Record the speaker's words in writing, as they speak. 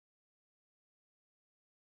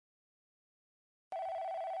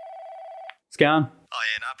It's going. Oh,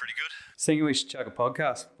 yeah, nah, pretty good. Thinking we should chuck a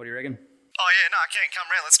podcast. What do you reckon? Oh, yeah, nah, I can. Come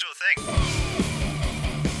round. Let's do a thing.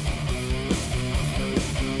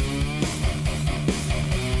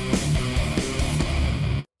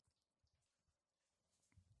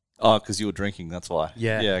 Oh, because you were drinking, that's why.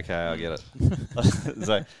 Yeah. Yeah, okay, I get it.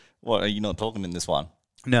 So, what, are you not talking in this one?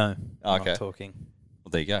 No. I'm Okay. not talking. Well,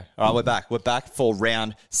 there you go. All right, we're back. We're back for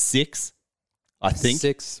round 6, I think.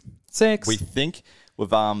 Six. We think.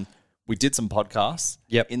 We did some podcasts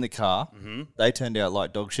Yep. in the car. Mm-hmm. They turned out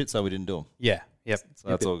like dog shit, so we didn't do them. Yeah. Yep. So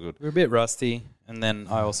that's all good. We're a bit rusty, and then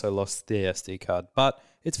I also lost the SD card. But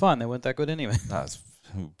it's fine. They weren't that good anyway. No, it's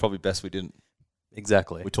probably best we didn't.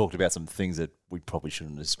 Exactly. We talked about some things that we probably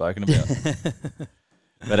shouldn't have spoken about.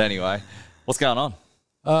 But anyway, what's going on?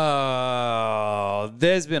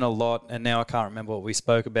 There's been a lot, and now I can't remember what we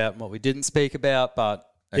spoke about and what we didn't speak about, but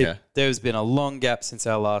Okay. there's been a long gap since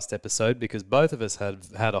our last episode because both of us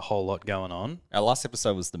have had a whole lot going on. Our last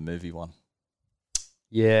episode was the movie one.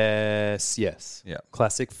 Yes. Yeah.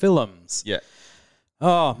 Classic films. Yeah.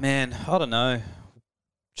 Oh, man, I don't know.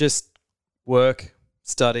 Just work,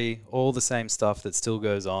 study, all the same stuff that still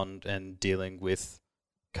goes on and dealing with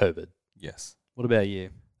COVID. Yes. What about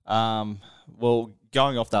you? Well,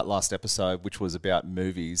 going off that last episode, which was about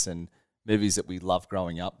movies and movies that we loved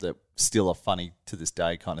growing up that still are funny to this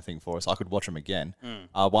day kind of thing for us. I could watch them again.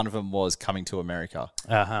 One of them was Coming to America.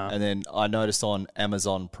 Uh-huh. And then I noticed on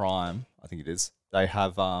Amazon Prime, I think it is, they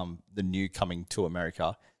have the new Coming to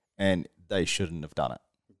America, and they shouldn't have done it.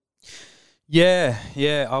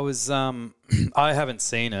 Yeah. I was, I haven't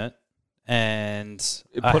seen it, and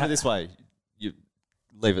Put it this way, you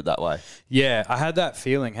leave it that way. yeah, I had that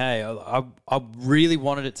feeling. Hey, I really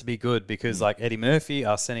wanted it to be good because like Eddie Murphy,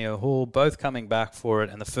 Arsenio Hall, both coming back for it,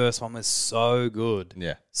 and the first one was so good.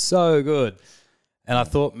 Yeah. So good. And I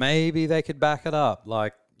thought maybe they could back it up.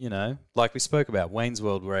 Like, you know, like we spoke about, Wayne's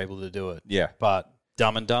World were able to do it. Yeah. But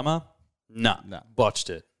Dumb and Dumber, No.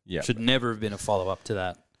 botched it. Yeah. Should never have been a follow-up to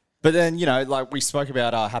that. But then, you know, like we spoke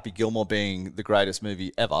about Happy Gilmore being the greatest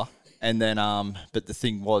movie ever. And then, but the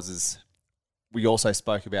thing is we also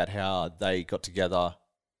spoke about how they got together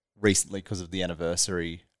recently because of the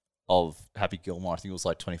anniversary of Happy Gilmore. I think it was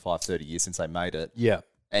like 25, 30 years since they made it. Yeah.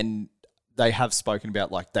 And they have spoken about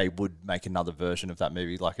like they would make another version of that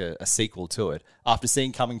movie, like a sequel to it. After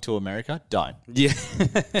seeing Coming to America, don't. Yeah.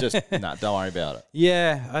 Just, don't worry about it.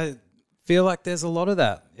 Yeah, I feel like there's a lot of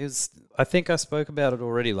that. I think I spoke about it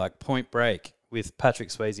already, like Point Break with Patrick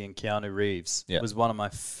Swayze and Keanu Reeves. Yeah. Was one of my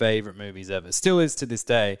favorite movies ever. Still is to this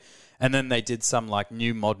day. And then they did some like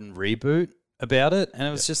new modern reboot about it. And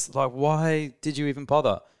it was just like, why did you even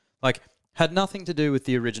bother? Like, had nothing to do with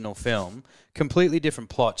the original film. Completely different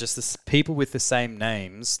plot. Just the people with the same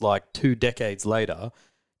names, like 2 decades later.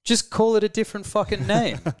 Just call it a different fucking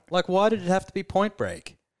name. Like, why did it have to be Point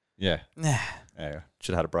Break? Yeah. Nah. Yeah.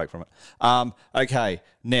 Should have had a break from it. Okay.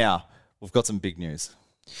 Now, we've got some big news.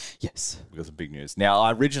 Yes. We've got some big news. Now,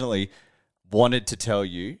 I originally wanted to tell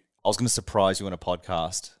you, I was going to surprise you on a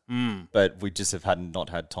podcast, but we just have not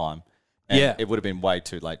had time. And Yeah. it would have been way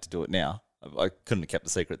too late to do it now. I couldn't have kept the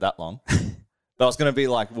secret that long. But I was going to be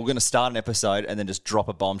like, we're going to start an episode and then just drop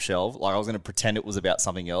a bombshell. Like I was going to pretend it was about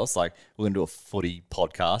something else. Like we're going to do a footy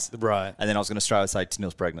podcast. Right. And then I was going to straight away say,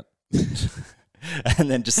 Tennille's pregnant. And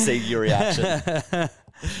then just see your reaction.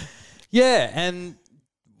 Yeah, and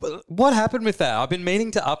what happened with that? I've been meaning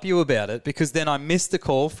to up you about it because then I missed a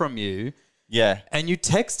call from you Yeah. and you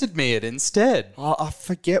texted me it instead. Oh, I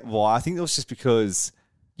forget why. I think it was just because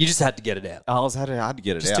You just had to get it out. I had to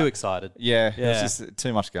get it Just out. too excited. Yeah, it Yeah. was just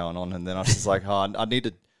too much going on. And then I was just like, oh, I need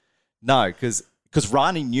to... No, because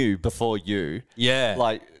Rani knew before you. Yeah.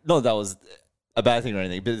 Like, not that that was a bad thing or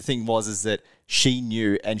anything, but the thing is that she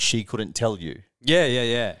knew and she couldn't tell you.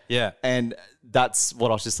 Yeah. And that's what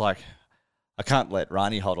I was just like, I can't let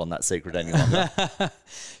Rani hold on that secret any longer.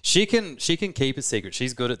 She can keep a secret.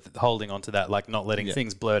 She's good at holding on to that, like not letting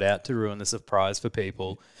things blurt out to ruin the surprise for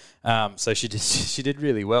people. So she did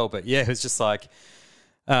really well. But yeah, it was just like,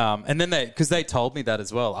 and then because they told me that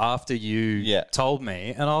as well after you told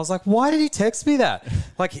me, and I was like, why did he text me that?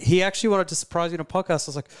 Like he actually wanted to surprise you in a podcast. I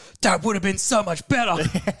was like, that would have been so much better.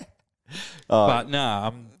 But no,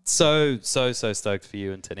 I'm so stoked for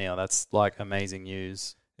you and Tennille. That's like amazing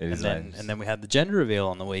news. It is and then we had the gender reveal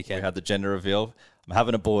on the weekend. We had the gender reveal. I'm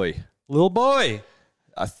having a boy. Little boy.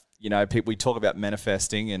 We talk about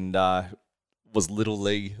manifesting, and was Little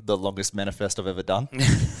Lee the longest manifest I've ever done?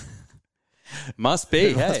 Must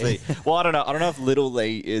be. Must be. Well, I don't know. I don't know if Little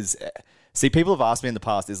Lee is... See, people have asked me in the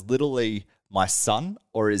past, is Little Lee my son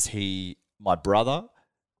or is he my brother?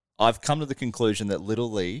 I've come to the conclusion that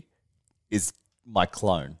Little Lee is my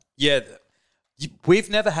clone. Yeah. We've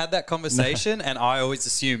never had that conversation, and I always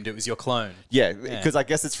assumed it was your clone. Yeah, because I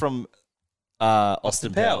guess it's from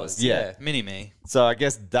Austin Powers. Yeah. Mini-Me. So I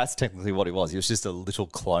guess that's technically what he was. He was just a little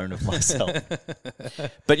clone of myself.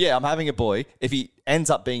 But yeah, I'm having a boy. If he ends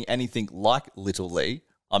up being anything like Little Lee,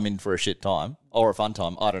 I'm in for a shit time or a fun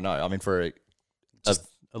time. I don't know. I'm in for a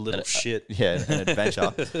little shit. An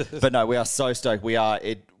adventure. But no, we are so stoked. We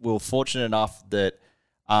were fortunate enough that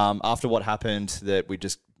after what happened, that we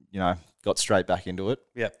just got straight back into it.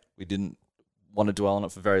 Yep. We didn't want to dwell on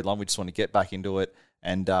it for very long. We just want to get back into it.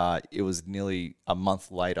 And it was nearly a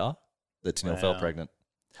month later that Tenille fell pregnant.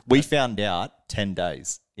 We found out 10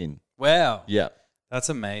 days in. Wow. Yeah. That's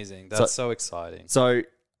amazing. That's so exciting. So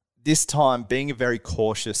this time, being very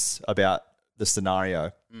cautious about the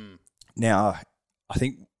scenario. Now, I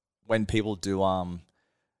think when people do,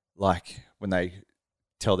 like when they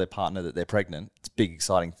tell their partner that they're pregnant, it's a big,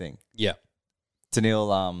 exciting thing. Yeah.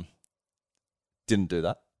 Tenille didn't do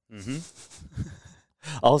that. Mm-hmm.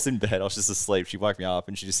 I was in bed. I was just asleep. She woke me up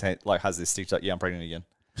and she just has this stitch like, yeah, I'm pregnant again.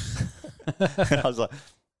 And I was like,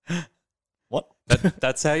 what?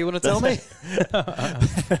 That's how you want to tell me?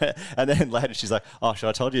 And then later she's like, oh, should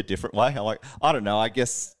I tell you a different way? I'm like, I don't know. I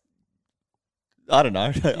don't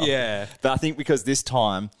know. Yeah. But I think because this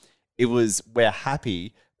time we're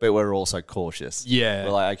happy, but we're also cautious. Yeah.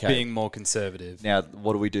 We're like, okay. Being more conservative. Now,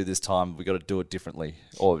 what do we do this time? We got to do it differently.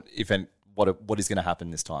 Or what is going to happen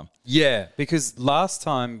this time? Yeah, because last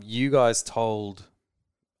time you guys told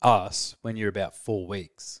us when you were about 4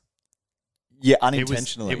 weeks. Yeah,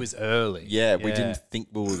 unintentionally. It was early. Yeah, we didn't think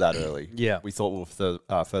we were that early. Yeah. We thought we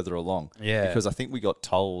were further along. Yeah. Because I think we got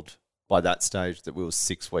told by that stage that we were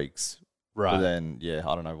 6 weeks. Right. But then,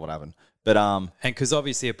 I don't know what happened. But and because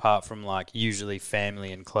obviously apart from like usually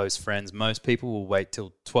family and close friends, most people will wait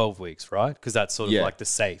till 12 weeks, right? Because that's sort of like the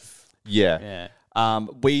safe. Yeah.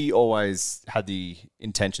 We always had the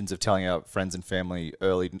intentions of telling our friends and family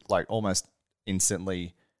early, like almost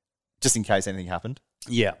instantly, just in case anything happened.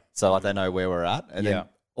 Yeah. So like they know where we're at. And then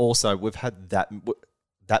also we've had that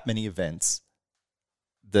many events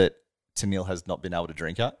that Tenille has not been able to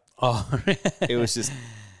drink at. Oh, it was just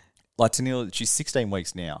like Tenille, she's 16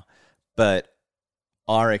 weeks now, but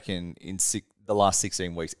I reckon in the last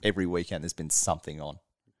 16 weeks, every weekend there's been something on.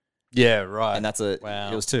 Yeah, right. And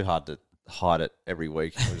it was too hard to hide it every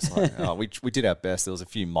week. We're just like, we did our best. There was a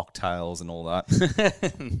few mocktails and all that.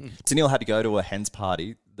 Tenille had to go to a hen's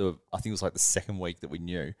party. I think it was like the second week that we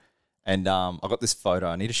knew. And I got this photo.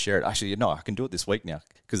 I need to share it. Actually, no, I can do it this week now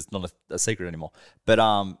because it's not a secret anymore. But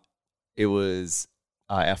it was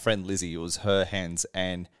our friend Lizzie. It was her hens,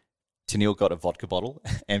 and Tenille got a vodka bottle,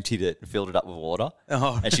 emptied it, and filled it up with water.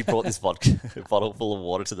 Oh. And she brought this vodka bottle full of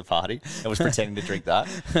water to the party and was pretending to drink that.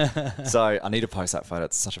 So I need to post that photo.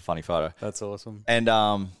 It's such a funny photo. That's awesome. And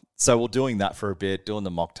so we're doing that for a bit, doing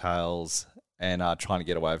the mocktails and trying to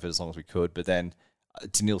get away with it as long as we could. But then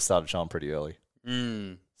Tenille started showing pretty early.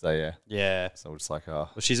 So, yeah. Yeah. So we're just like, Well,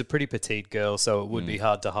 she's a pretty petite girl, so it would be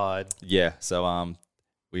hard to hide. Yeah. So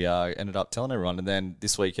we ended up telling everyone. And then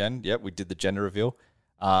this weekend, we did the gender reveal.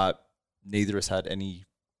 Neither of us had any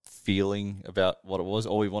feeling about what it was.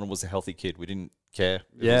 All we wanted was a healthy kid. We didn't care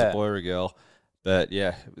if it was a boy or a girl. But,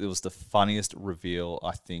 it was the funniest reveal,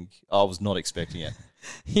 I think. I was not expecting it.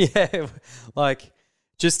 Yeah. Like,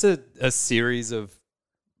 just a series of,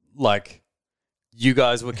 like, you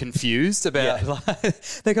guys were confused about,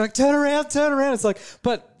 like, they're going, turn around. It's like,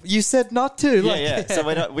 but you said not to. Like, So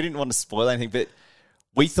we didn't want to spoil anything. But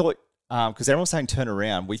we thought, because everyone was saying turn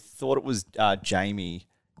around, we thought it was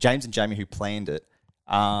James and Jamie who planned it.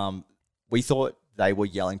 We thought they were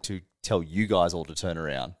yelling to tell you guys all to turn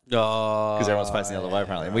around. Oh. Because everyone's facing the other way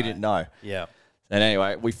apparently. And we didn't know. Yeah. And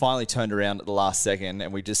anyway, we finally turned around at the last second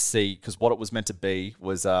and we just see, because what it was meant to be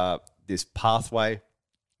was this pathway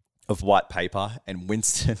of white paper, and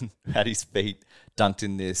Winston had his feet dunked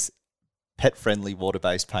in this pet-friendly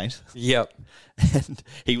water-based paint. Yep. And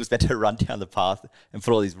he was meant to run down the path and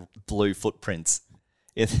put all these blue footprints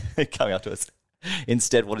coming up to us.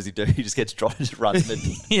 Instead, what does he do? He just gets dropped and just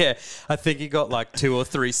runs. Yeah, I think he got like 2 or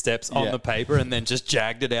 3 steps on the paper and then just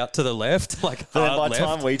jagged it out to the left. Like, but then by the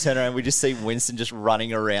time we turn around, we just see Winston just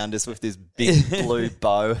running around us with this big blue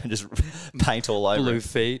bow and just paint all over. Blue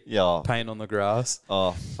feet, paint on the grass.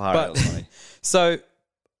 Oh, far funny. So,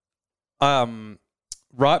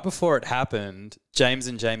 right before it happened, James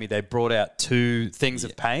and Jamie, they brought out 2 things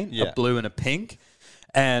of paint, a blue and a pink.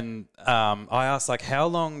 And I asked, like, how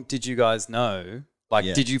long did you guys know? Like,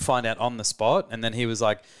 did you find out on the spot? And then he was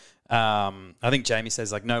like, I think Jamie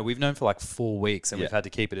says, like, no, we've known for like 4 weeks and we've had to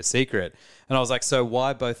keep it a secret. And I was like, so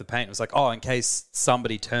why both the paint? It was like, oh, in case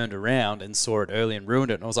somebody turned around and saw it early and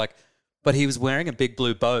ruined it. And I was like, But he was wearing a big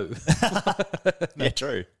blue bow. Yeah,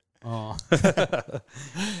 true. Oh.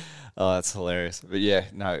 Oh, that's hilarious. But yeah,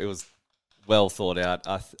 no, it was well thought out.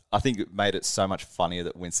 I think it made it so much funnier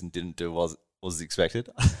that Winston didn't do what was expected.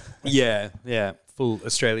 Yeah. Full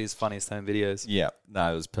Australia's funniest home videos. Yeah,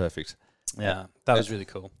 no, it was perfect. Yeah, that was really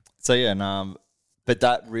cool. So yeah, but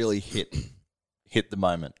that really hit the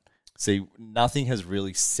moment. See, nothing has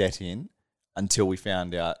really set in until we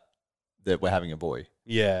found out that we're having a boy.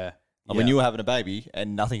 Yeah. Like when you were having a baby,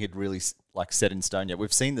 and nothing had really like set in stone yet.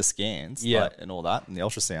 We've seen the scans, and all that, and the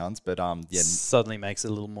ultrasounds, but suddenly makes it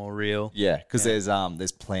a little more real. yeah, because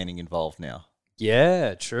there's planning involved now.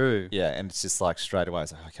 Yeah, true. Yeah, and it's just like straight away,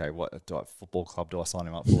 it's like, okay, what football club do I sign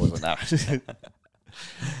him up for? No.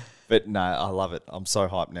 But no, I love it. I'm so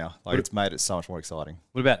hyped now. Like it's made it so much more exciting.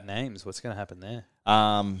 What about names? What's going to happen there?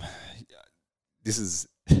 This is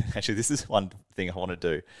one thing I want to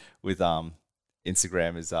do with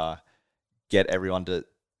Instagram is get everyone to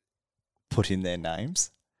put in their names,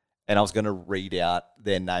 and I was going to read out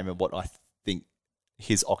their name and what I think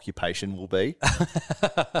his occupation will be.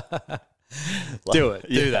 Do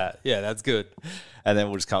do that. Yeah, that's good. And then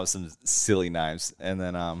we'll just come up with some silly names, and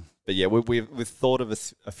then but yeah, we've thought of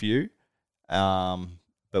a few, but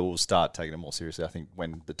we'll start taking it more seriously. I think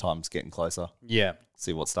when the time's getting closer. Yeah.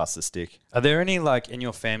 See what starts to stick. Are there any, like, in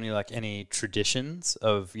your family, like, any traditions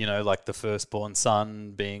of, like the firstborn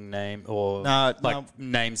son being named, or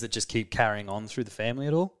names that just keep carrying on through the family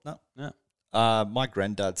at all? No. My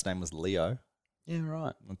granddad's name was Leo. Yeah,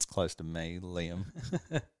 right. That's close to me, Liam.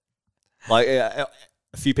 Like a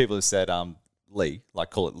few people have said Lee, like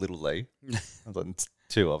call it Little Lee. I was like, it's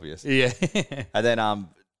too obvious. Yeah. And then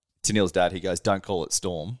to Neil's dad, he goes, don't call it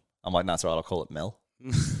Storm. I'm like, no, it's all right, I'll call it Mel.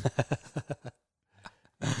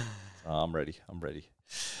 I'm ready.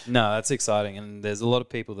 No, that's exciting, and there's a lot of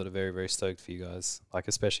people that are very, very stoked for you guys. Like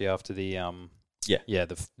especially after the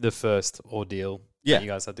the first ordeal that you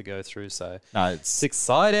guys had to go through. So no, it's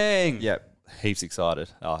exciting. Yeah, heaps excited.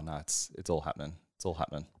 Oh no, it's all happening. It's all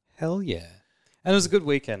happening. Hell yeah! And it was a good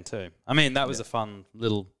weekend too. I mean, that was a fun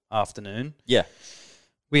little afternoon. Yeah,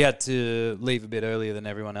 we had to leave a bit earlier than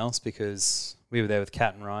everyone else because we were there with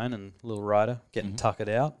Kat and Ryan and little Ryder getting tuckered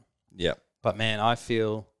out. Yeah. But man, I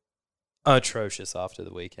feel atrocious after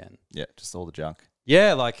the weekend. Yeah, just all the junk.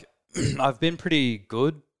 Yeah, like I've been pretty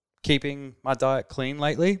good keeping my diet clean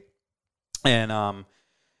lately. And,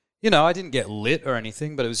 I didn't get lit or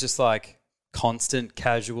anything, but it was just like constant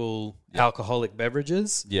casual alcoholic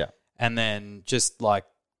beverages. Yeah. And then just like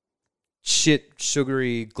shit,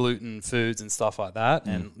 sugary, gluten foods and stuff like that.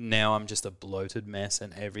 And now I'm just a bloated mess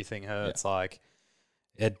and everything hurts.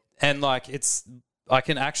 I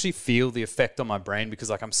can actually feel the effect on my brain because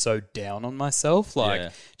like I'm so down on myself,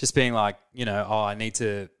 just being like, I need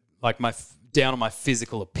to like down on my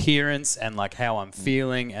physical appearance and like how I'm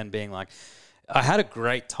feeling, and being like, I had a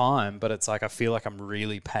great time, but it's like I feel like I'm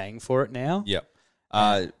really paying for it now. Yeah.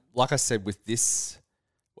 Like I said, with this,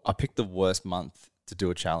 I picked the worst month to do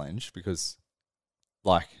a challenge because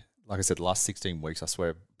like I said, the last 16 weeks, I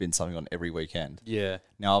swear, I've been something on every weekend. Yeah.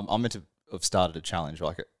 Now I'm meant to have started a challenge,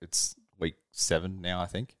 like it's week 7 now, I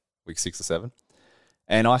think, week 6 or 7.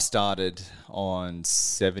 And I started on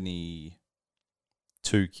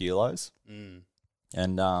 72 kilos.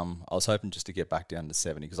 And I was hoping just to get back down to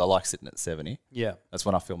 70 because I like sitting at 70. Yeah. That's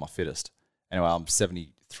when I feel my fittest. Anyway, I'm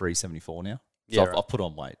 73, 74 now. Yeah, So I've put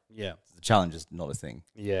on weight. Yeah. The challenge is not a thing.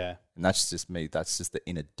 Yeah. And that's just me. That's just the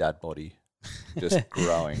inner dad body just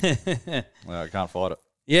growing. Well, I can't fight it.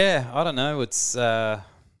 Yeah, I don't know. It's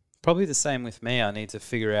probably the same with me. I need to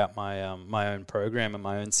figure out my my own program and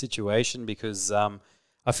my own situation because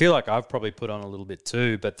I feel like I've probably put on a little bit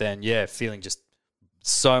too, but then feeling just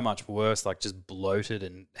so much worse, like just bloated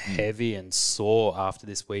and heavy and sore after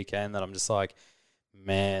this weekend that I'm just like,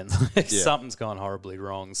 man, something's gone horribly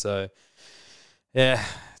wrong. So yeah,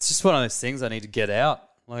 it's just one of those things I need to get out,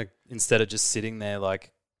 like instead of just sitting there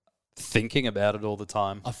like thinking about it all the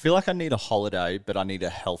time. I feel like I need a holiday, but I need a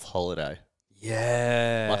health holiday.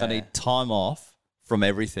 Yeah. Like I need time off from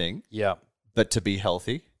everything. Yeah. But to be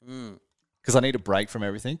healthy. Because I need a break from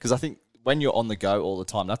everything. Because I think when you're on the go all the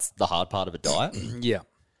time, that's the hard part of a diet. Yeah.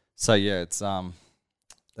 So yeah, it's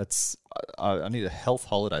that's I need a health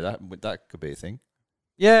holiday. That could be a thing.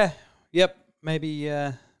 Yeah. Yep. Maybe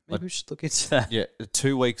we should look into that. Yeah,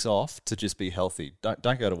 2 weeks off to just be healthy.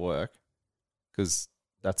 Don't go to work because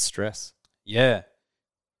that's stress. Yeah.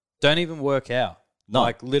 Don't even work out. No.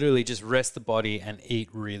 Like literally just rest the body and eat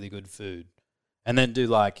really good food. And then do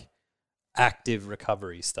like active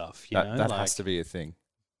recovery stuff, you know? That has to be a thing.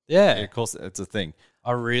 Yeah. Of course, it's a thing.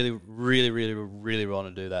 I really, really, really, really want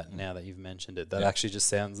to do that now that you've mentioned it. That actually just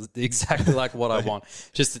sounds exactly like what I want.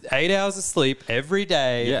 Just 8 hours of sleep every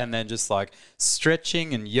day and then just like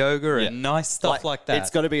stretching and yoga and nice stuff like that. It's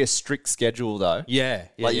got to be a strict schedule though. Yeah.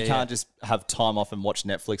 Like you can't just have time off and watch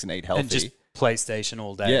Netflix and eat healthy. And just PlayStation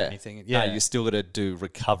all day or anything. Yeah. No, you still got to do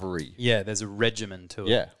recovery. Yeah, there's a regimen to it.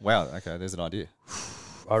 Yeah. Wow. Okay, there's an idea.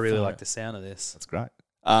 I really like the sound of this. That's great.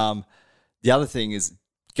 The other thing is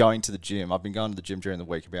going to the gym. I've been going to the gym during the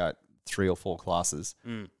week about 3 or 4 classes.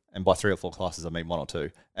 And by 3 or 4 classes, I mean 1 or 2.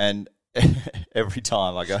 And every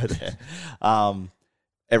time I go there,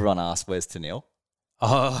 everyone asks, where's Tennille?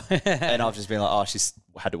 Oh. And I've just been like, oh, she's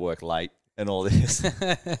had to work late and all this.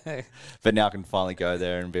 But now I can finally go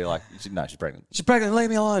there and be like, no, she's pregnant. She's pregnant, leave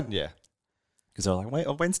me alone. Yeah. Because they're like, wait,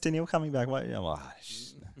 when's Tennille coming back? Wait, I'm like,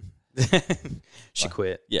 she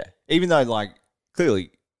quit. yeah. Even though, like,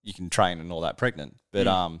 clearly you can train and all that pregnant, but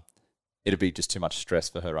it'd be just too much stress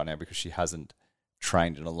for her right now because she hasn't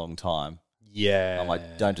trained in a long time. Yeah. I'm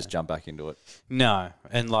like, don't just jump back into it. No.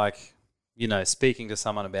 And like, you know, speaking to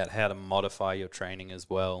someone about how to modify your training as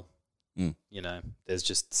well, you know, there's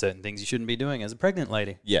just certain things you shouldn't be doing as a pregnant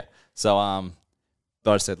lady. Yeah. So,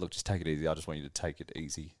 but I said, look, just take it easy. I just want you to take it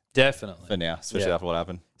easy. Definitely. For now, especially after what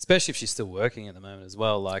happened. Especially if she's still working at the moment as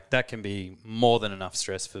well. Like, that can be more than enough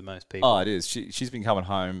stress for most people. Oh, it is. She's been coming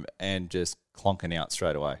home and just clonking out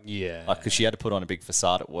straight away. Yeah. Like, because she had to put on a big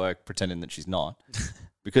facade at work, pretending that she's not.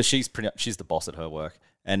 Because she's the boss at her work.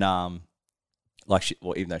 And, like,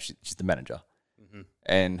 even though she's the manager.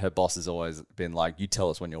 And her boss has always been like, you tell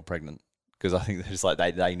us when you're pregnant. Because I think they're just like,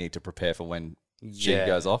 they need to prepare for when she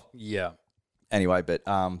goes off. Yeah. Anyway, but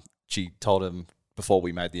she told him before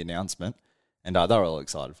we made the announcement, and they were all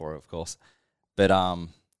excited for it, of course. But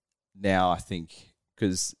now I think,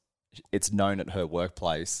 because it's known at her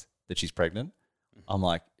workplace that she's pregnant, I'm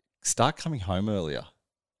like, start coming home earlier.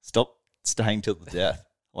 Stop staying till the death.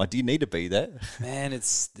 Like, do you need to be there? Man, it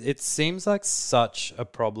seems like such a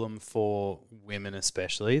problem for women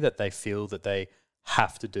especially, that they feel that they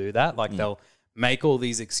have to do that. Like, they'll make all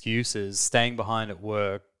these excuses, staying behind at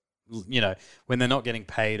work, you know, when they're not getting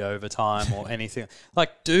paid overtime or anything.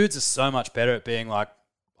 Like, dudes are so much better at being like,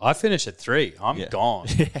 I finish at 3, I'm gone.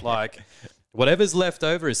 Like, whatever's left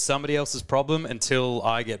over is somebody else's problem until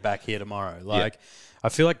I get back here tomorrow. Like, I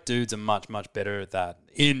feel like dudes are much, much better at that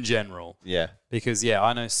in general. Yeah. Because,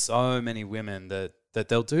 I know so many women that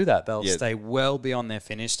they'll do that. They'll stay well beyond their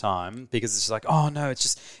finish time because it's just like, oh, no,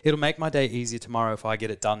 it'll make my day easier tomorrow if I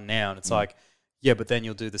get it done now. And it's like, yeah, but then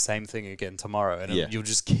you'll do the same thing again tomorrow and you'll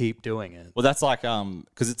just keep doing it. Well, that's like,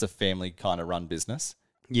 because it's a family kind of run business.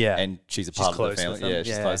 Yeah. And she's a part of the family. Yeah,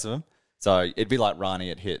 she's close to them. So it'd be like Rani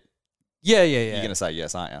at HIT. Yeah. You're going to say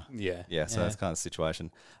yes, aren't you? Yeah. Yeah, so that's kind of the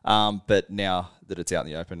situation. But now that it's out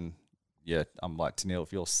in the open, I'm like, Tennille,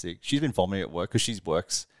 if you're sick. She's been vomiting at work because she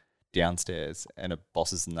works downstairs and her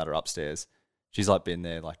bosses and that are upstairs. She's like been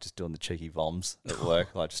there, like just doing the cheeky voms at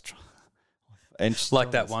work, like just and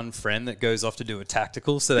like that one friend that goes off to do a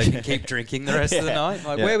tactical so they can keep drinking the rest of the night.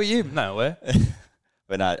 Like, where were you? Nowhere.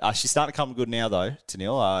 But no, she's starting to come good now though,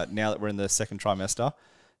 Tennille. Now that we're in the second trimester,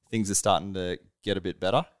 things are starting to get a bit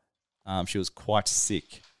better. She was quite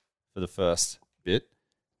sick for the first bit,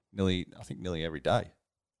 nearly every day,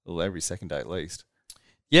 or every second day at least.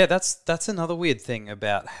 Yeah, that's another weird thing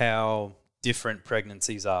about how different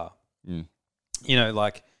pregnancies are. You know,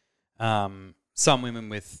 like some women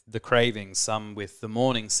with the cravings, some with the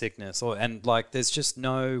morning sickness, and like there's just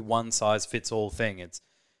no one size fits all thing.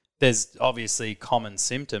 There's obviously common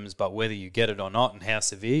symptoms, but whether you get it or not and how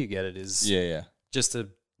severe you get it is just a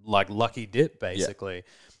like lucky dip basically. Yeah.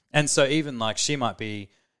 And so even like she might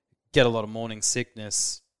get a lot of morning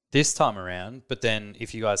sickness this time around, but then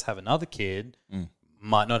if you guys have another kid,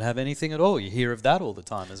 might not have anything at all. You hear of that all the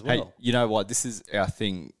time as well. Hey, you know what? This is our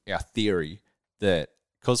thing, our theory, that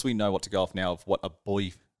because we know what to go off now of what a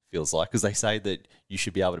boy feels like, because they say that you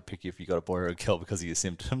should be able to pick if you got a boy or a girl because of your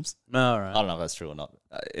symptoms. All right. I don't know if that's true or not.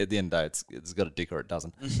 At the end of the day, it's got a dick or it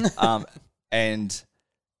doesn't. And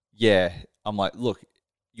yeah, I'm like, look,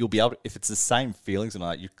 you'll be able to, if it's the same feelings and all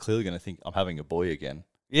that, you're clearly going to think I'm having a boy again.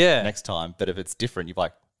 Yeah. Next time. But if it's different, you're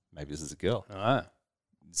like, maybe this is a girl. All right.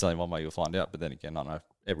 It's only one way you'll find out. But then again, I don't know.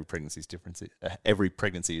 Every pregnancy is different. Every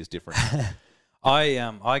pregnancy is different.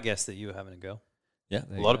 I guess that you were having a girl. Yeah.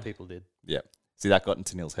 A lot of people did. Yeah. See, that got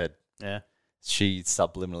into Tennille's head. Yeah. She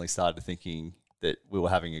subliminally started thinking that we were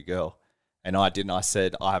having a girl. And I didn't. I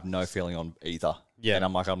said, I have no feeling on either. Yeah. And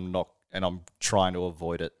I'm like, I'm not. And I'm trying to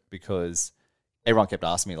avoid it because everyone kept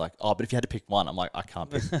asking me like, oh, but if you had to pick one, I'm like, I can't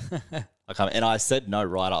pick. I can't. And I said no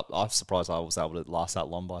right up. I'm surprised I was able to last that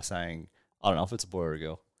long by saying, I don't know if it's a boy or a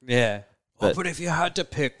girl. Yeah. But if you had to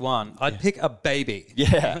pick one, I'd pick a baby.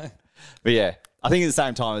 Yeah. But yeah, I think at the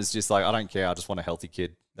same time, it's just like, I don't care. I just want a healthy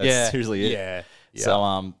kid. That's seriously it. Yeah.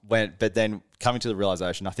 So, but then coming to the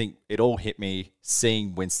realization, I think it all hit me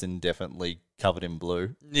seeing Winston definitely covered in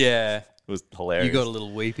blue. Yeah. It was hilarious. You got a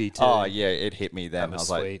little weepy too. Oh, yeah. It hit me then. That I was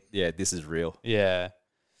was sweet. like, yeah, this is real. Yeah.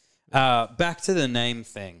 Back to the name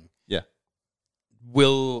thing. Yeah.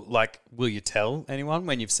 Will you tell anyone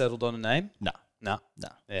when you've settled on a name? No. No. No.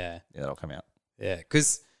 Yeah. Yeah, that'll come out. Yeah.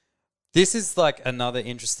 Because this is like another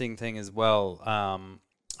interesting thing as well.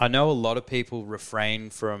 I know a lot of people refrain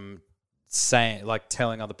from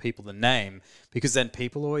telling other people the name because then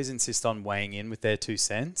people always insist on weighing in with their 2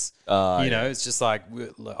 cents. It's just like,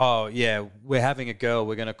 we're having a girl,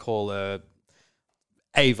 we're going to call her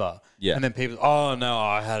Ava. Yeah. And then people, oh no,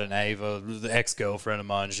 I had an Ava, the ex-girlfriend of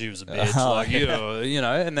mine, she was a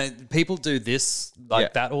bitch. And then people do this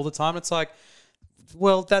that all the time. It's like,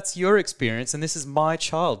 well, that's your experience and this is my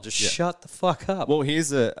child. Just shut the fuck up. Well,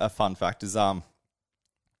 here's a fun fact is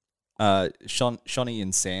Shawnee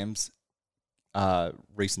and Sam's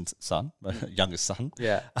recent son, youngest son.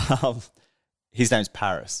 Yeah. His name's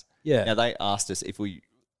Paris. Yeah. Now, they asked us if we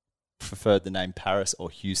preferred the name Paris or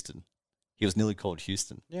Houston. He was nearly called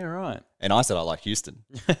Houston. Yeah, right. And I said I like Houston.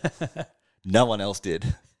 No one else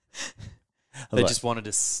did. They just wanted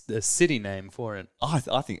a city name for it. I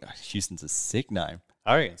think Houston's a sick name.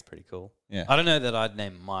 I reckon it's pretty cool. Yeah. I don't know that I'd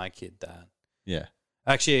name my kid that. Yeah.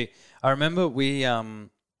 Actually, I remember we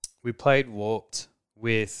played Warped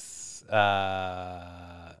with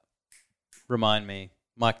remind me,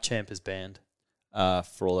 Mike Champer's band.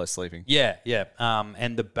 For All Those Sleeping. Yeah.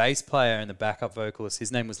 And the bass player and the backup vocalist,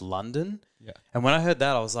 his name was London. Yeah. And when I heard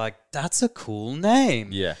that, I was like, that's a cool name.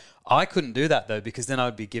 Yeah. I couldn't do that though because then I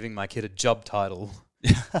would be giving my kid a job title,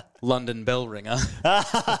 London Bell Ringer.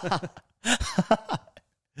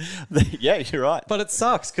 Yeah, you're right. But it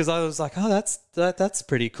sucks because I was like, oh, that's a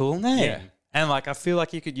pretty cool name. Yeah. And like, I feel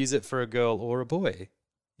like you could use it for a girl or a boy.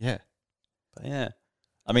 Yeah. But yeah.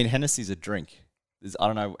 I mean, Hennessy's a drink. I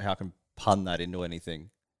don't know how I can pun that into anything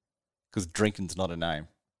because drinking's not a name.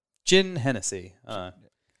 Gin Hennessy.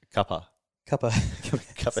 Cuppa.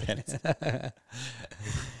 Cuppa Hennessy.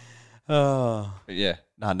 Oh. But yeah.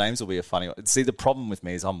 No, names will be a funny one. See, the problem with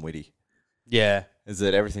me is I'm witty. Yeah. Is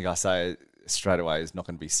that everything I say straight away is not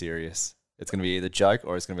going to be serious. It's going to be either joke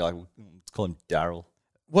or it's going to be like, let's call him Daryl.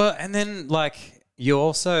 Well, and then like you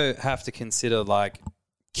also have to consider like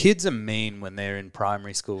kids are mean when they're in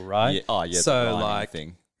primary school, right? Yeah. Oh, yeah. So like,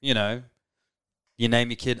 you know, you name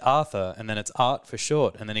your kid Arthur and then it's Art for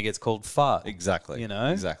short and then he gets called Fart. Exactly. You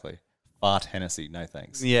know? Exactly. Fart Hennessy, no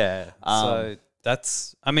thanks. Yeah. So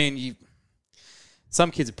that's, I mean, some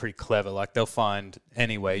kids are pretty clever. Like they'll find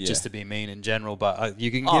any way just to be mean in general, but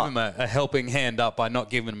you can give them a helping hand up by not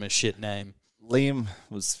giving them a shit name. Liam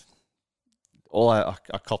was, I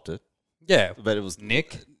copped it. Yeah. But it was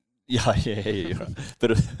Nick. Yeah. You're right.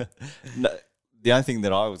 But no, the only thing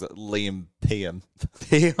that I was Liam PM.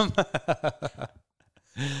 PM.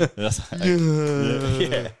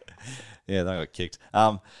 Yeah, they got kicked.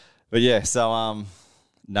 But yeah, so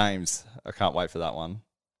names. I can't wait for that one.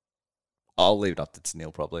 I'll leave it up to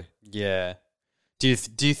Tennille probably. Yeah. Do you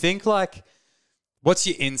think like, what's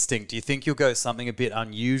your instinct? Do you think you'll go something a bit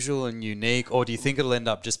unusual and unique, or do you think it'll end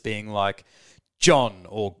up just being like John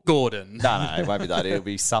or Gordon? No, it won't be that. It'll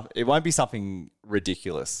be it won't be something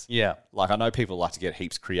ridiculous. Yeah. Like I know people like to get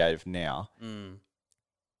heaps creative now.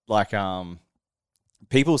 Like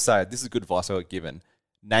people say this is good advice I got given.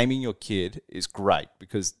 Naming your kid is great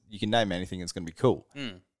because you can name anything, it's going to be cool.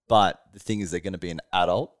 But the thing is, they're going to be an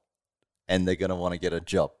adult and they're going to want to get a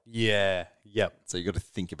job. Yeah. Yep. So you got to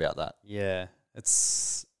think about that. Yeah.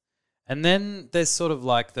 And then there's sort of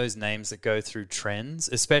like those names that go through trends,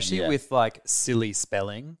 especially with like silly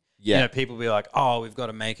spelling. Yeah. You know, people be like, oh, we've got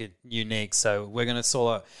to make it unique. So we're going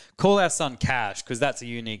to call our son Cash because that's a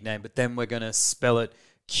unique name, but then we're going to spell it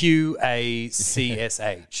QACSH.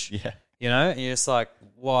 Yeah. You know, and you're just like,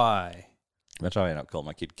 why? That's why I not call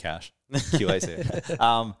my kid Cash.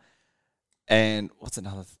 QAC. And what's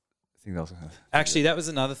another thing that was Actually, that was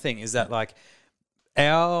another thing is that like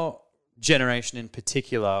our generation in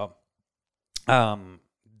particular,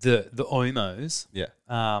 the Oimos,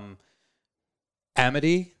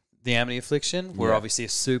 Amity, the Amity Affliction, were obviously a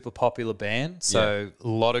super popular band. So a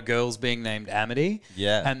lot of girls being named Amity.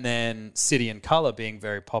 Yeah. And then City and Colour being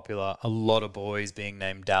very popular. A lot of boys being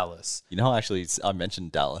named Dallas. You know, actually, I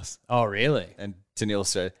mentioned Dallas. Oh, really? And Tennille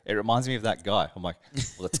said, it reminds me of that guy. I'm like,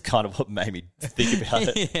 well, that's kind of what made me think about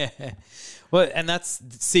it. Yeah. Well, and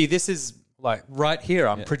this is like right here.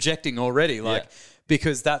 I'm projecting already. Like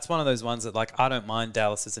Because that's one of those ones that, like, I don't mind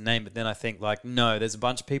Dallas as a name, but then I think, like, no, there's a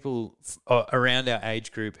bunch of people around our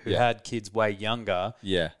age group who had kids way younger.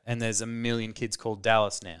 Yeah. And there's a million kids called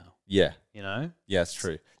Dallas now, Yeah. you know? Yeah, it's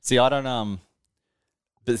true. See, I don't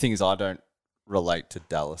but the thing is I don't relate to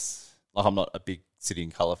Dallas. Like, I'm not a big City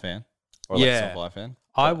and Colour fan or Alexis Fire fan.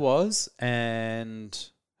 I was, and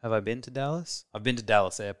have I been to Dallas? I've been to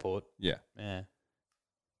Dallas Airport. Yeah. Yeah. I'm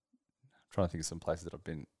trying to think of some places that I've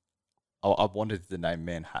been. I wanted the name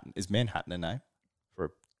Manhattan. Is Manhattan a name for a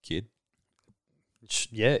kid?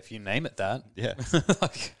 Yeah, if you name it that. Yeah.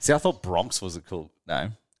 Like, See, I thought Bronx was a cool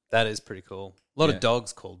name. that is pretty cool. A lot Yeah. of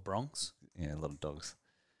dogs called Bronx. Yeah, a lot of dogs.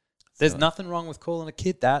 There's So- nothing wrong with calling a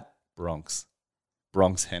kid that. Bronx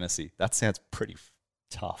Hennessy. That sounds pretty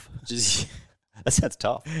tough. Just, That sounds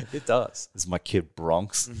tough. it does. This is my kid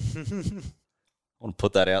Bronx. I want to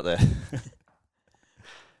put that out there.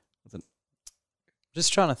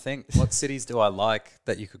 Just trying to think, what cities do I like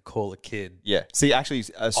that you could call a kid? Yeah. See, actually,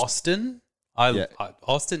 Austin? Yeah.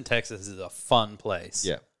 Austin, Texas is a fun place.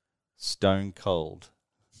 yeah, Stone Cold.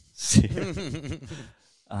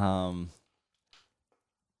 I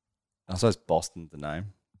suppose Boston's the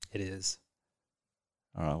name. It is.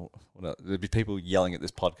 All right. What else? There'd be people yelling at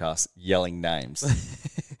this podcast, yelling names.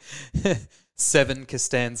 7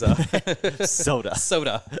 Costanza. Soda.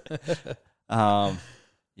 Soda.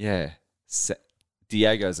 Yeah.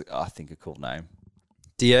 Diego's, I think, a cool name.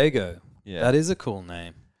 Diego. Yeah. That is a cool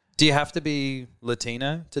name. Do you have to be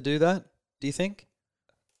Latino to do that, do you think?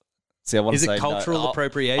 See, I want Is to say it cultural no.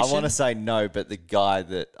 appropriation? I want to say no, but the guy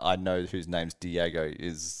that I know whose name's Diego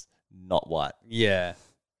is not white. Yeah.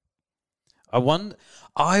 I wonder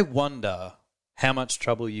how much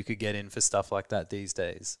trouble you could get in for stuff like that these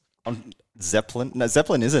days. Zeppelin. No,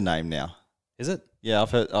 Zeppelin is a name now. Is it? Yeah,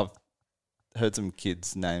 I've heard some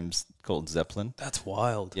kids' names called Zeppelin. That's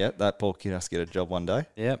wild. Yeah, that poor kid has to get a job one day.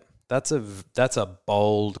 Yep. That's a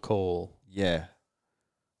bold call. Yeah.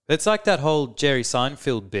 It's like that whole Jerry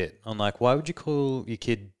Seinfeld bit on, like, why would you call your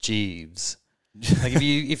kid Jeeves? Like,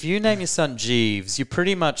 if you name your son Jeeves, you're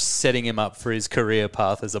pretty much setting him up for his career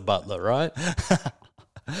path as a butler, right?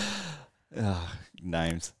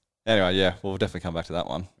 Names. Anyway, yeah, we'll definitely come back to that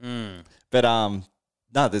one. Mm. But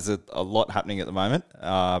no, there's a lot happening at the moment.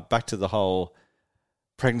 Back to the whole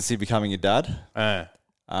pregnancy becoming a dad.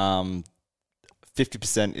 50%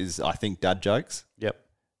 is, I think, dad jokes, Yep.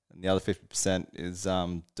 and the other 50% is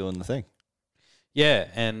doing the thing. Yeah,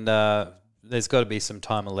 and there's got to be some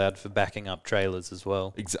time allowed for backing up trailers as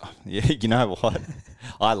well. Yeah, you know what?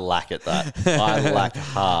 I lack at that. I lack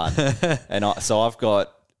hard, and so I've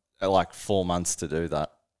got like 4 months to do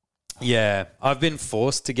that. Yeah, I've been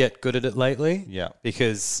forced to get good at it lately. Yeah.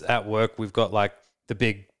 Because at work we've got like the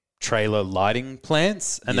big trailer lighting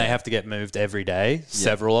plants and they have to get moved every day,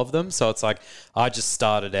 several of them. So it's like I just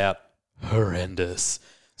started out horrendous.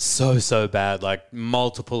 So bad, like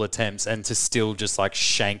multiple attempts, and to still just like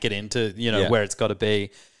shank it into, where it's got to be.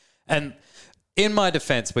 And in my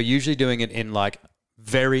defense, we're usually doing it in like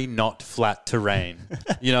very not flat terrain.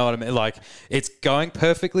 You know what I mean? Like it's going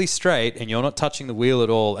perfectly straight and you're not touching the wheel at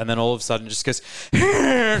all. And then all of a sudden it just goes,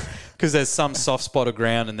 because there's some soft spot of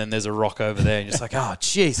ground and then there's a rock over there and you're just like, oh,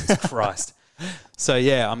 Jesus Christ. So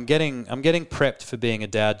yeah, I'm getting prepped for being a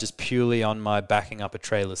dad just purely on my backing up a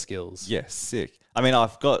trailer skills. Yeah, sick. I mean,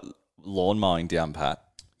 I've got lawn mowing down pat.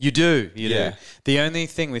 You do. The only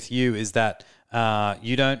thing with you is that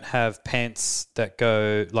you don't have pants that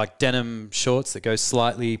go like denim shorts that go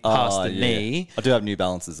slightly past the knee. I do have New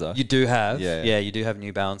Balances though. You do have. Yeah. You do have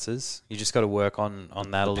New Balances. You just got to work on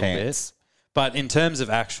that a little pants. bit. But in terms of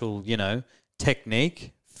actual,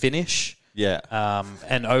 technique, finish,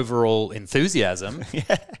 and overall enthusiasm,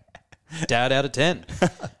 dad out of 10.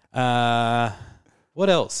 What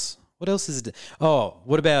else? What else is it? Oh,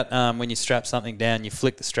 what about when you strap something down, you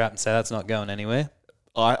flick the strap and say that's not going anywhere?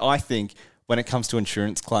 I think when it comes to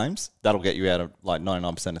insurance claims, that'll get you out of like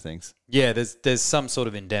 99% of things. Yeah, there's some sort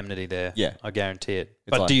of indemnity there. Yeah. I guarantee it.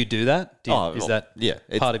 It's But like- do you do that? Is that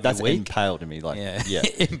part of that's your week? impaled to me. Like, yeah.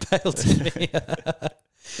 Impaled to me.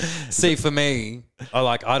 See, for me,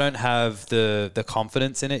 I don't have the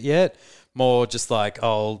confidence in it yet. More just like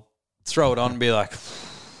I'll throw it on and be like,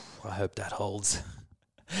 I hope that holds.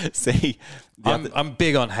 See, I'm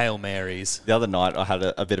big on Hail Marys. the other night I had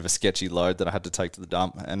a bit of a sketchy load that I had to take to the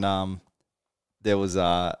dump, and there was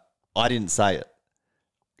I didn't say it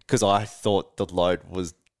because I thought the load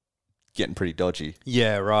was getting pretty dodgy,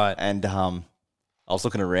 Yeah, right. and I was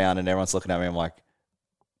looking around and everyone's looking at me. I'm like,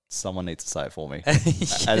 someone needs to say it for me.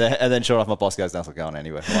 and then sure enough, my boss goes, "That's not going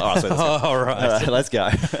anywhere." I'm like, all right, so let's go. All right. All right, let's go.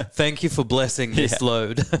 Thank you for blessing this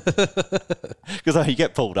load. Because you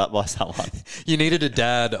get pulled up by someone. You needed a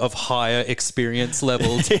dad of higher experience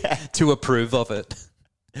level to approve of it.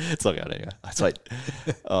 It's not going anywhere. Sweet.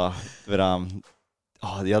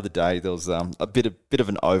 The other day there was a bit of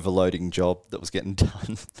an overloading job that was getting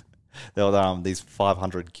done. There were these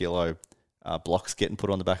 500 kilo blocks getting put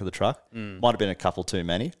on the back of the truck. Might have been a couple too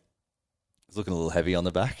many. It was looking a little heavy on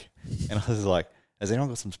the back. And I was like, has anyone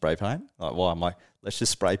got some spray paint? Like, why? I'm like, let's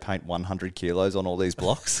just spray paint 100 kilos on all these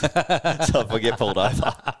blocks. So if I get pulled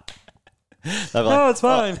over. No, it's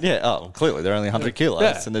fine. Clearly they're only 100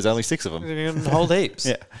 kilos and there's only 6 of them. You can hold heaps.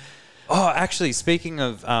 Yeah. Oh, actually, speaking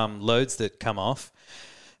of loads that come off,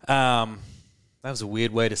 that was a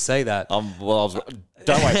weird way to say that. Don't worry.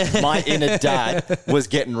 My inner dad was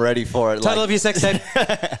getting ready for it. Title of your sex tape.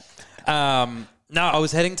 No, I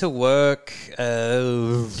was heading to work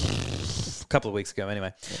a couple of weeks ago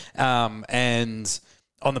anyway. And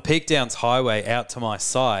on the Peak Downs Highway out to my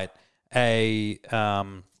site,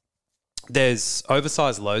 there's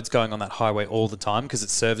oversized loads going on that highway all the time because it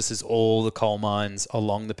services all the coal mines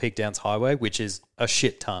along the Peak Downs Highway, which is a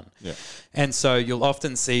shit ton. Yeah. And so you'll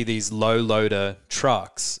often see these low loader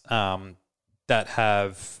trucks that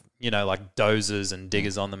have, like dozers and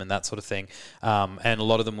diggers on them and that sort of thing. And a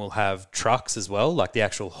lot of them will have trucks as well, like the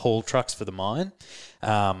actual haul trucks for the mine.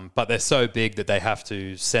 But they're so big that they have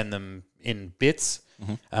to send them in bits.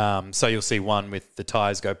 So you'll see one with the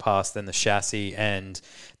tyres go past, then the chassis, and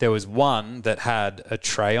there was one that had a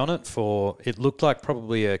tray on it it looked like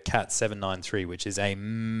probably a Cat 793, which is a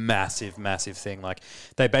massive, massive thing. Like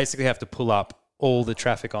they basically have to pull up all the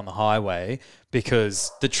traffic on the highway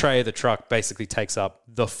because the tray of the truck basically takes up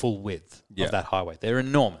the full width of that highway. They're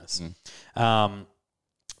enormous. And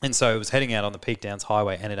so it was heading out on the Peak Downs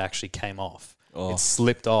Highway and it actually came off. It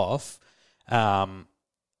slipped off.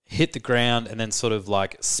 Hit the ground and then sort of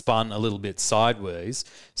like spun a little bit sideways.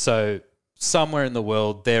 So somewhere in the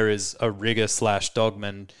world there is a rigger /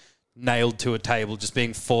 dogman nailed to a table just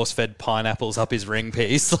being force-fed pineapples up his ring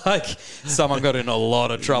piece. Like someone got in a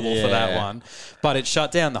lot of trouble for that one. But it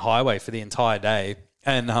shut down the highway for the entire day.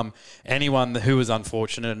 And anyone who was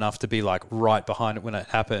unfortunate enough to be like right behind it when it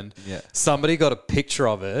happened, somebody got a picture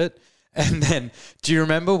of it. And then, do you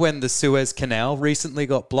remember when the Suez Canal recently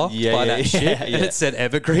got blocked by that ship and it said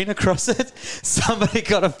Evergreen across it? Somebody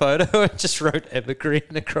got a photo and just wrote Evergreen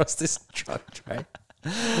across this truck tray.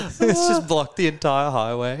 It's just blocked the entire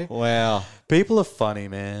highway. Wow. People are funny,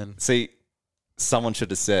 man. See, someone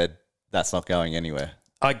should have said, that's not going anywhere.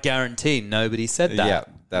 I guarantee nobody said that. Yeah,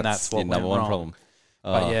 that's what your number one problem.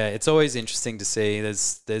 But yeah, it's always interesting to see.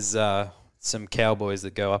 There's some cowboys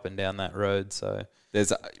that go up and down that road. So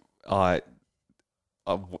I've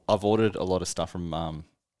ordered a lot of stuff from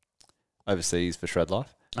overseas for Shred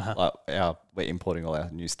Life. Like we're importing all our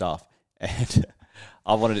new stuff, and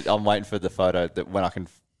I'm waiting for the photo that when I can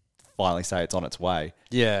finally say it's on its way.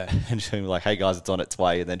 Yeah, and just be like, "Hey guys, it's on its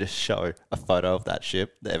way," and then just show a photo of that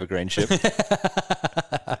ship, the Evergreen ship.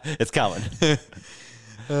 It's coming.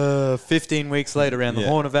 15 weeks later, around the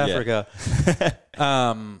Horn of Africa.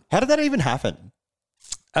 How did that even happen?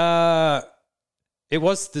 It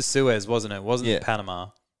was the Suez, wasn't it? It wasn't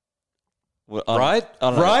Panama. Well, right?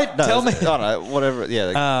 Right? No, Tell me. I don't know. Whatever.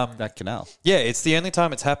 Yeah, that canal. Yeah, it's the only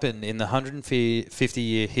time it's happened in the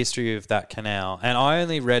 150-year history of that canal. And I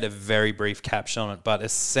only read a very brief caption on it, but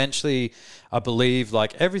essentially, I believe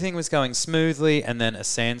like everything was going smoothly and then a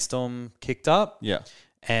sandstorm kicked up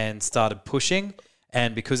and started pushing.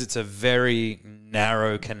 And because it's a very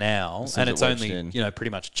narrow canal and it's only, pretty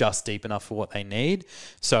much just deep enough for what they need.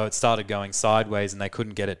 So it started going sideways and they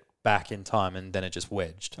couldn't get it back in time and then it just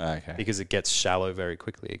wedged. Okay. Because it gets shallow very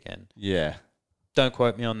quickly again. Yeah. Don't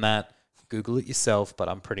quote me on that. Google it yourself, but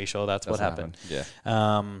I'm pretty sure that's what happened. Yeah.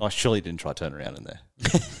 I surely didn't try to turn around in there.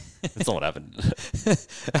 That's not what happened.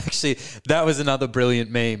 Actually, that was another brilliant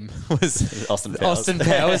meme. Was Austin Powers. Austin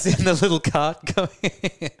Powers in the little cart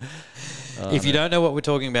going... If you don't know what we're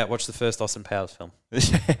talking about, watch the first Austin Powers film.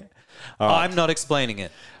 I'm not explaining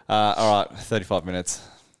it. All right, 35 minutes.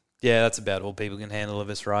 Yeah, that's about all people can handle of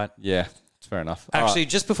us, right? Yeah, it's fair enough. Actually,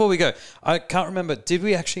 just before we go, I can't remember, did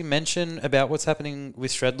we actually mention about what's happening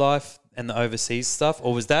with Shred Life and the overseas stuff,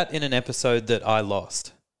 or was that in an episode that I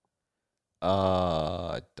lost?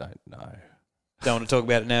 I don't know. Don't want to talk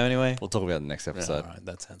about it now anyway? We'll talk about it in the next episode. All right,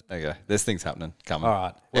 that sounds good. Okay, there's things happening. Coming. All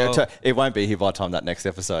right. Well, it won't be here by the time that next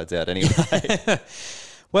episode's out anyway.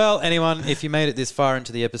 Well, anyone, if you made it this far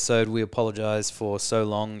into the episode, we apologise for so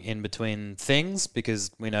long in between things because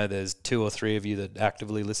we know there's 2 or 3 of you that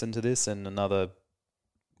actively listen to this and another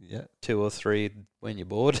Yeah. 2 or 3 when you're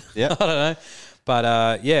bored. Yeah. I don't know.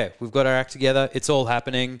 But yeah, we've got our act together. It's all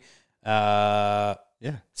happening. Yeah.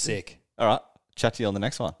 Sick. All right. Chat to you on the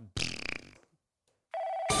next one.